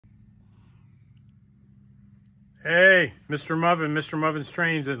Hey, MrMuffin,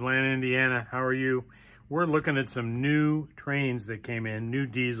 Trains, Atlanta, Indiana. How are you? We're looking at some new trains that came in, new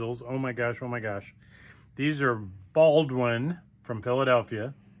diesels. Oh my gosh, oh my gosh. These are Baldwin from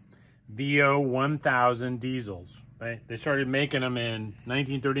Philadelphia, Vo1000 Diesels. They started making them in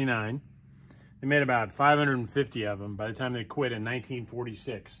 1939. They made about 550 of them by the time they quit in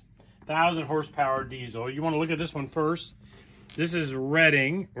 1946. 1,000 horsepower diesel. You want to look at this one first. This is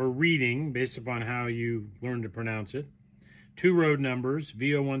Reading, or Reading, based upon how you learn to pronounce it. 2 road numbers,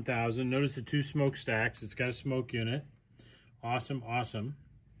 Vo1000. Notice the 2 smokestacks. It's got a smoke unit. Awesome, awesome.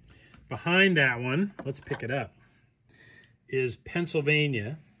 Behind that one, let's pick it up, is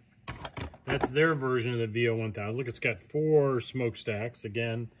Pennsylvania. That's their version of the Vo1000. Look, it's got 4 smokestacks.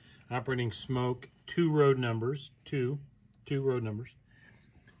 Again, operating smoke, 2 road numbers, two road numbers.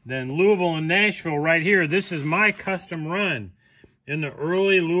 Then Louisville and Nashville right here. This is my custom run in the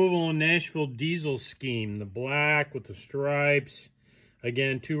early Louisville and Nashville diesel scheme. The black with the stripes.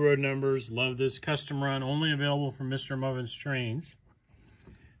 Again, 2 road numbers. Love this custom run. Only available from MrMuffin's Trains.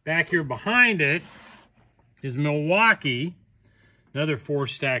 Back here behind it is Milwaukee. Another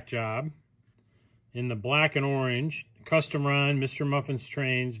 4-stack job in the black and orange. Custom run, MrMuffin's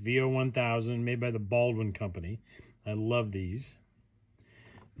Trains, Vo1000, made by the Baldwin Company. I love these.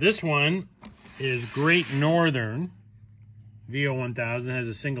 This one is Great Northern, Vo1000, has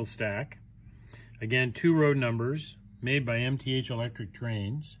a single stack. Again, 2 road numbers, made by MTH Electric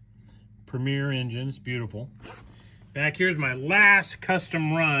Trains. Premier engines, beautiful. Back here's my last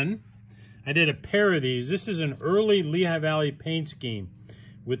custom run. I did a pair of these. This is an early Lehigh Valley paint scheme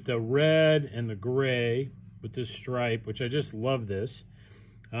with the red and the gray with this stripe, which I just love this.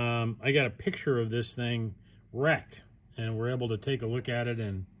 I got a picture of this thing wrecked, and we're able to take a look at it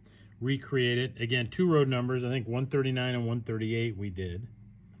and recreate it. Again, 2 road numbers, I think 139 and 138 we did.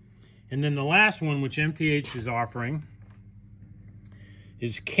 And then the last one, which MTH is offering,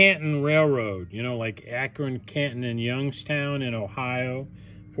 is Canton Railroad. You know, like Akron, Canton, and Youngstown in Ohio.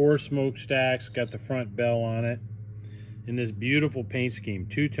 4 smokestacks, got the front bell on it. In this beautiful paint scheme,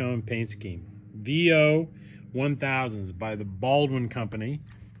 2-tone paint scheme. Vo1000s by the Baldwin Company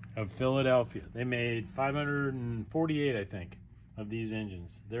of Philadelphia. They made 548, I think, of these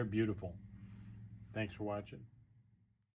engines. They're beautiful. Thanks for watching.